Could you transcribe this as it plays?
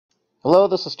Hello,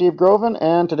 this is Steve Groven,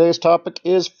 and today's topic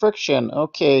is friction.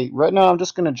 Okay, right now I'm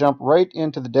just going to jump right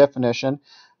into the definition.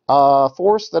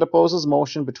 Force that opposes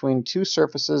motion between two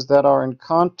surfaces that are in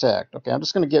contact. Okay, I'm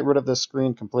just going to get rid of this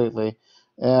screen completely,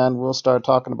 and we'll start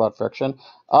talking about friction.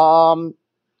 Well,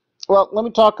 let me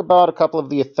talk about a couple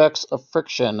of the effects of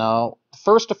friction. Now, the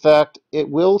first effect, it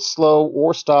will slow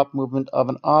or stop movement of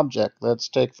an object. Let's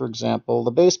take, for example, the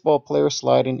baseball player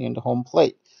sliding into home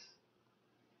plate.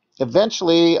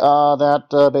 Eventually,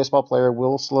 that baseball player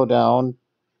will slow down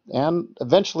and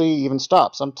eventually even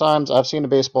stop. Sometimes I've seen a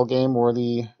baseball game where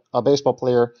the baseball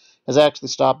player has actually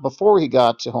stopped before he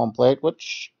got to home plate,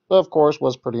 which of course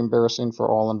was pretty embarrassing for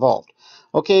all involved.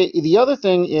 Okay, the other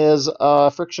thing is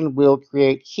friction will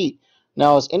create heat.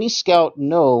 Now, as any scout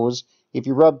knows, if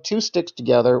you rub two sticks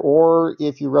together or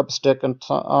if you rub a stick on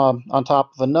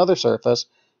top of another surface,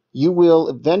 you will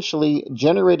eventually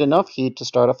generate enough heat to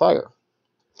start a fire.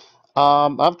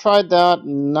 I've tried that.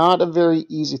 Not a very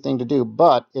easy thing to do,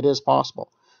 but it is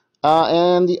possible.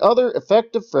 And the other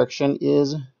effective friction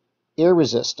is air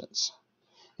resistance.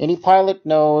 Any pilot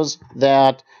knows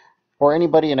that, or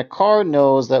anybody in a car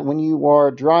knows that when you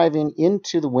are driving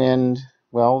into the wind,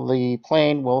 well, the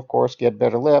plane will, of course, get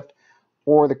better lift,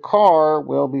 or the car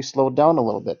will be slowed down a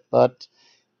little bit. But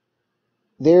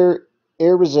their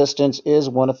air resistance is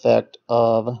one effect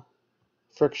of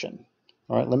friction.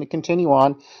 All right, let me continue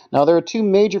on. Now, there are two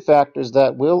major factors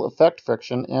that will affect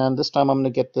friction, and this time I'm going to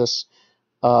get this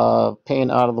pain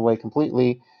out of the way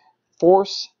completely.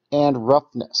 Force and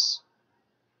roughness.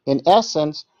 In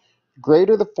essence,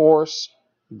 greater the force,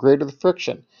 greater the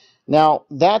friction. Now,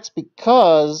 that's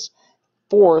because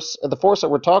the force that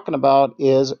we're talking about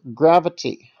is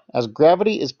gravity. As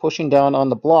gravity is pushing down on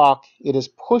the block, it is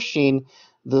pushing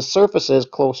the surfaces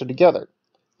closer together.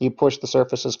 You push the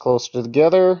surfaces closer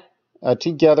together,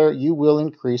 you will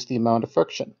increase the amount of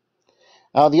friction.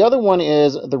 The other one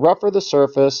is the rougher the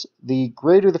surface, the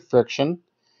greater the friction.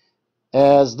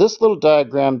 As this little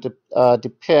diagram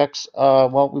depicts,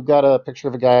 well, we've got a picture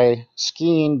of a guy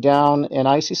skiing down an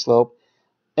icy slope,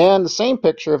 and the same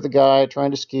picture of the guy trying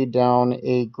to ski down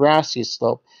a grassy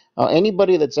slope.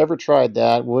 Anybody that's ever tried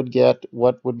that would get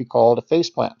what would be called a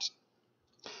faceplant,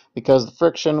 because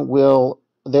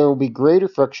there will be greater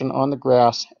friction on the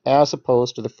grass as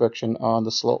opposed to the friction on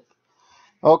the slope.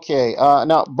 Okay,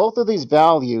 now both of these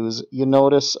values, you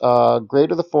notice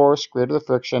greater the force, greater the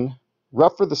friction,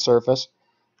 rougher the surface,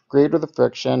 greater the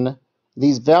friction.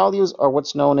 These values are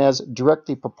what's known as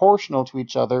directly proportional to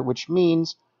each other, which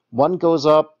means one goes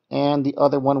up and the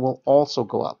other one will also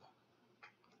go up.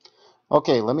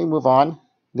 Okay, let me move on.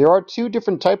 There are two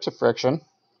different types of friction.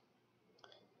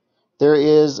 There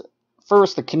is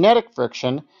first the kinetic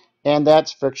friction, and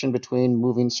that's friction between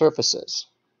moving surfaces.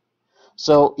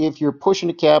 So if you're pushing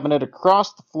a cabinet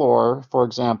across the floor, for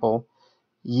example,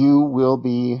 you will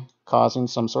be causing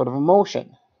some sort of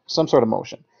motion.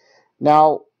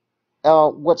 Now,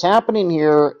 what's happening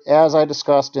here, as I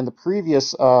discussed in the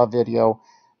previous video,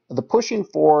 the pushing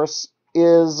force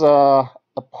is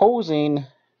opposing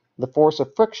the force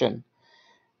of friction.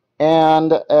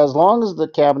 And as long as the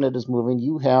cabinet is moving,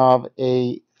 you have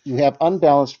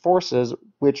unbalanced forces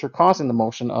which are causing the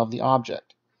motion of the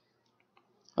object.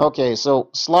 Okay, so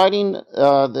sliding,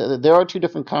 there are two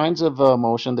different kinds of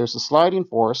motion. There's a sliding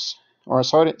force, or a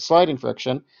sliding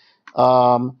friction,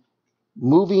 um,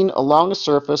 moving along a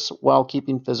surface while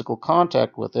keeping physical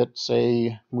contact with it,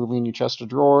 say moving your chest of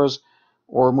drawers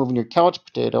or moving your couch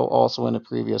potato, also in a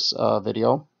previous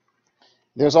video.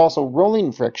 There's also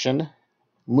rolling friction,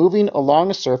 moving along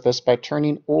a surface by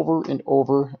turning over and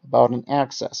over about an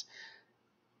axis.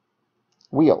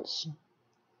 Wheels.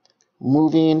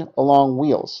 Moving along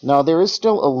wheels. Now, there is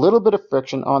still a little bit of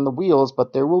friction on the wheels,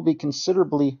 but there will be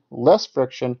considerably less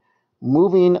friction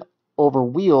moving over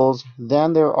wheels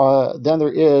than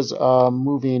there is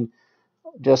moving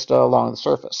just along the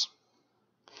surface.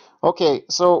 Okay,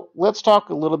 so let's talk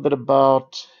a little bit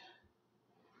about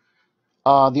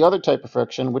the other type of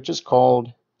friction, which is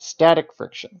called static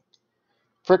friction.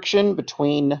 Friction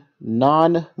between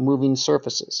non-moving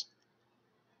surfaces.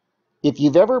 If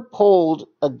you've ever pulled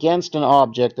against an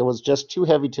object that was just too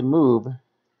heavy to move,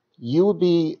 you will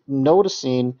be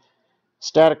noticing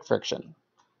static friction.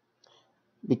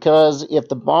 Because if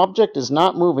the object is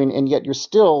not moving and yet you're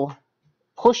still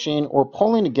pushing or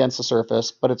pulling against the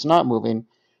surface, but it's not moving,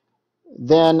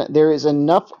 then there is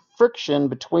enough friction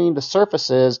between the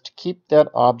surfaces to keep that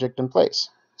object in place.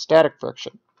 Static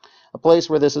friction. A place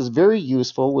where this is very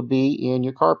useful would be in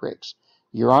your car brakes.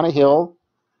 You're on a hill,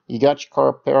 you got your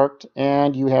car parked,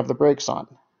 and you have the brakes on.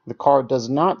 The car does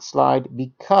not slide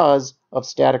because of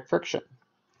static friction.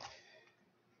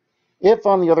 If,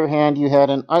 on the other hand, you had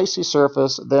an icy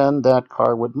surface, then that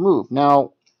car would move.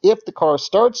 Now, if the car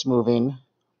starts moving,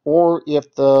 or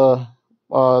if the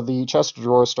chest of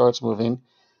drawers starts moving,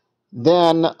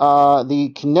 then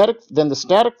the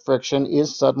static friction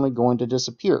is suddenly going to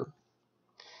disappear.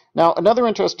 Now, another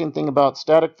interesting thing about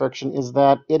static friction is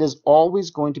that it is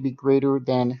always going to be greater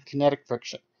than kinetic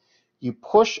friction. You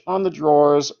push on the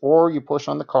drawers or you push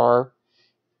on the car.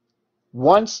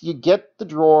 Once you get the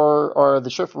drawer or the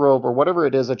shift rope or whatever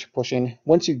it is that you're pushing,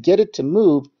 once you get it to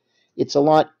move, it's a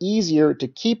lot easier to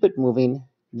keep it moving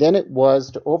than it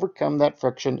was to overcome that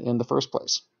friction in the first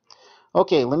place.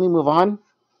 Okay, let me move on.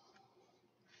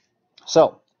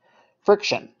 So,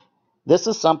 friction. This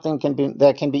is something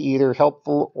that can be either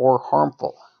helpful or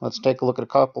harmful. Let's take a look at a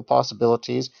couple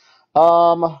possibilities.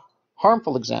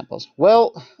 Harmful examples.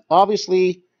 Well,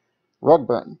 obviously, rug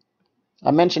burn. I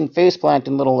mentioned face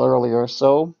planting a little earlier,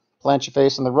 so plant your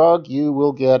face in the rug, you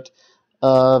will get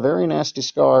a very nasty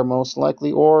scar most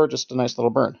likely, or just a nice little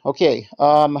burn. Okay,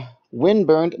 wind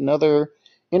burned, another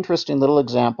interesting little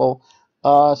example.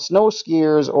 Snow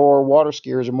skiers or water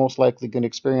skiers are most likely going to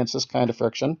experience this kind of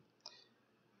friction.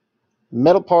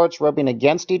 Metal parts rubbing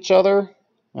against each other.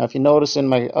 Now, if you notice in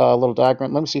my little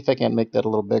diagram, let me see if I can make that a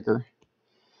little bigger.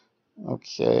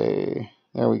 Okay,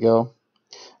 there we go.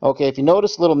 Okay, if you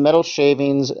notice little metal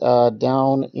shavings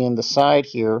down in the side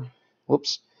here,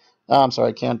 whoops, I'm sorry,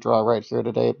 I can't draw right here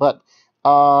today, but,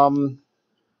 metal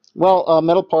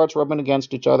parts rubbing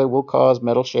against each other will cause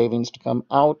metal shavings to come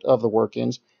out of the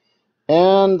workings,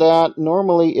 and that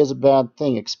normally is a bad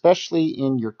thing, especially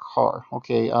in your car.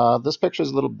 Okay, this picture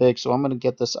is a little big, so I'm going to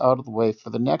get this out of the way for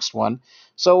the next one.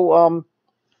 So,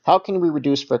 how can we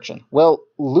reduce friction? Well,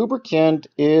 lubricant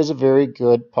is a very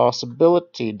good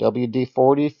possibility.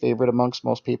 WD-40, favorite amongst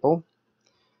most people.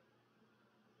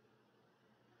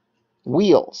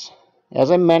 Wheels. As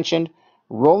I mentioned,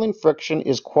 rolling friction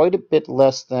is quite a bit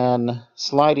less than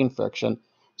sliding friction.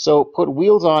 So put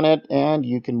wheels on it and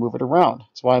you can move it around.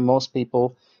 That's why most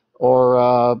people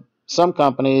or some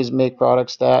companies make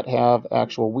products that have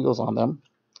actual wheels on them.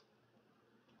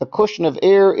 A cushion of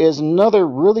air is another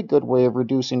really good way of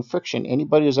reducing friction.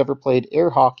 Anybody who's ever played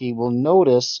air hockey will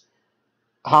notice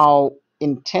how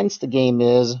intense the game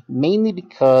is, mainly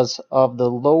because of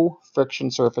the low friction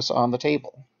surface on the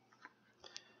table.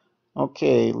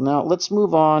 Okay, now let's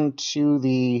move on to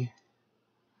the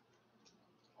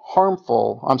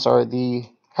helpful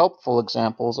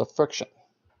examples of friction.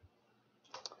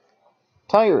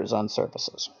 Tires on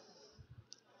surfaces.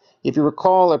 If you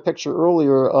recall our picture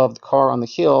earlier of the car on the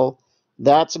hill,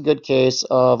 that's a good case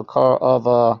of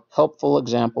a helpful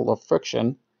example of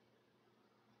friction.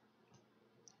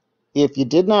 If you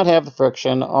did not have the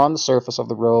friction on the surface of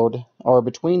the road or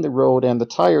between the road and the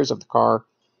tires of the car,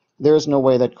 there's no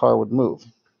way that car would move.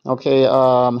 Okay,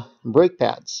 brake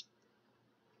pads.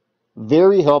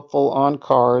 Very helpful on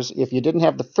cars. If you didn't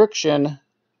have the friction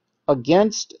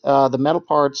against the metal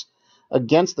parts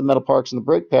against the metal parts in the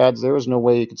brake pads, there was no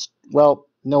way you could,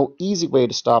 no easy way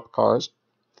to stop cars.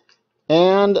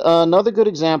 And another good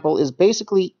example is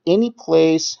basically any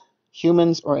place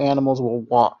humans or animals will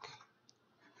walk.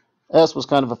 This was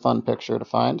kind of a fun picture to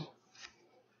find.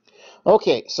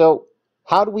 Okay, so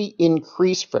how do we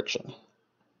increase friction?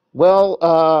 Well,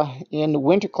 in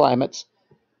winter climates,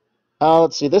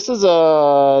 let's see, this is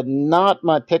not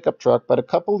my pickup truck, but a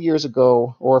few years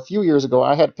ago,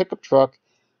 I had a pickup truck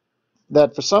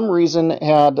that for some reason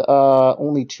had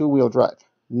only two-wheel drive,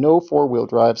 no four-wheel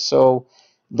drive, so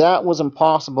that was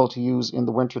impossible to use in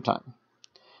the wintertime.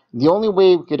 The only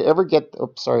way we could ever get,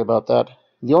 sorry about that,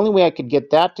 the only way I could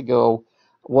get that to go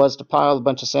was to pile a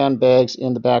bunch of sandbags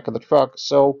in the back of the truck,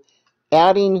 so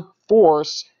adding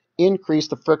force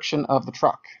increased the friction of the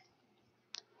truck.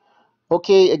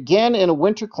 Okay, again, in a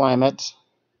winter climate,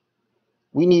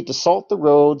 we need to salt the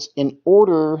roads in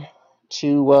order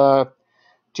to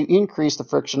increase the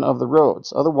friction of the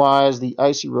roads. Otherwise, the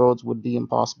icy roads would be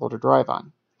impossible to drive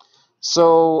on.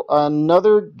 So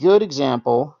another good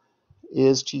example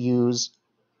is to use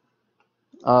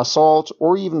salt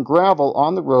or even gravel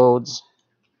on the roads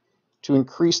to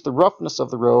increase the roughness of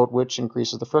the road, which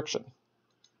increases the friction.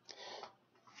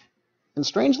 And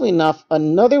strangely enough,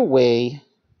 another way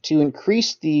to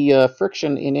increase the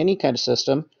friction in any kind of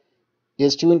system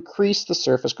is to increase the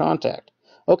surface contact.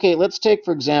 Okay, let's take,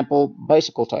 for example,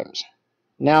 bicycle tires.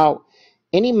 Now,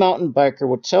 any mountain biker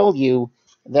will tell you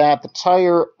that the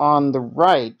tire on the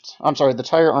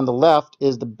left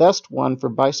is the best one for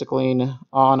bicycling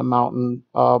on a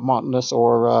mountainous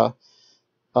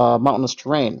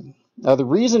terrain. The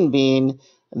reason being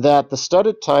that the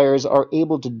studded tires are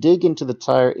able to dig into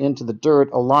the dirt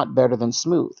a lot better than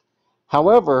smooth.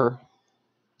 However,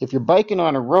 if you're biking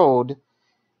on a road,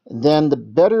 then the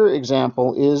better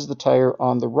example is the tire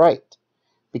on the right,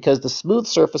 because the smooth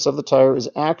surface of the tire is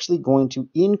actually going to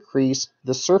increase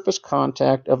the surface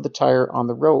contact of the tire on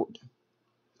the road.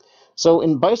 So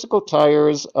in bicycle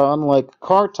tires, unlike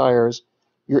car tires,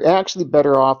 you're actually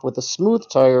better off with a smooth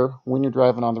tire when you're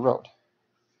driving on the road.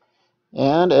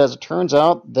 And as it turns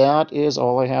out, that is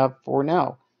all I have for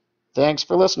now. Thanks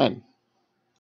for listening.